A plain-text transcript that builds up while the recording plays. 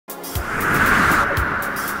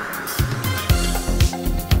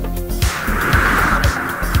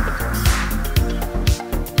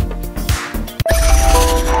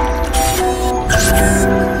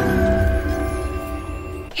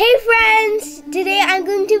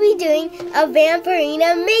a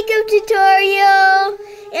Vampirina makeup tutorial.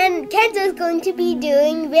 And Kenzo's going to be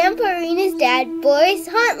doing Vampirina's dad, Boris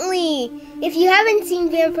Hauntley. If you haven't seen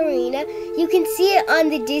Vampirina, you can see it on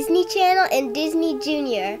the Disney Channel and Disney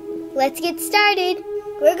Junior. Let's get started.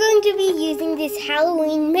 We're going to be using this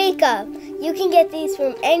Halloween makeup. You can get these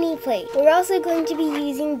from any place. We're also going to be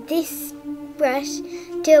using this brush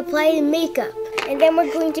to apply the makeup. And then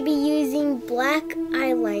we're going to be using black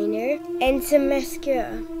eyeliner and some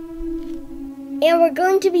mascara. And we're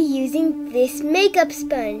going to be using this makeup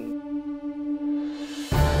sponge.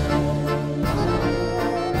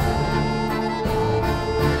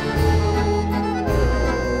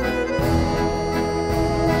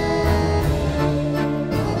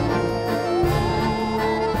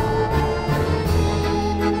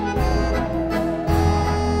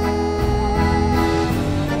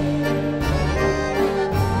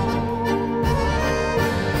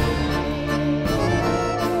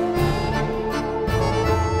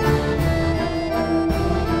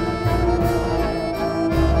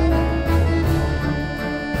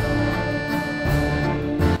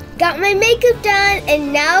 Got my makeup done,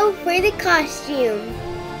 and now for the costume.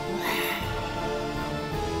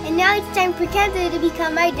 And now it's time for Kenzo to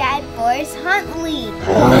become my dad, Boris Hauntley.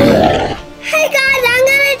 Hey guys, I'm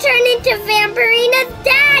gonna turn into Vampirina's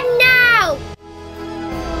dad now!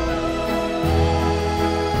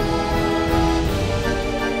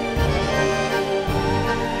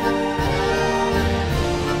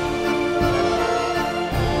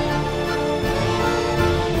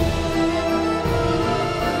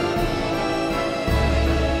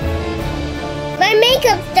 My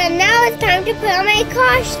makeup's done. Now it's time to put on my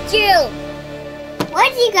costume.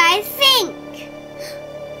 What do you guys think?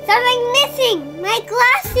 Something missing. My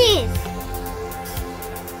glasses.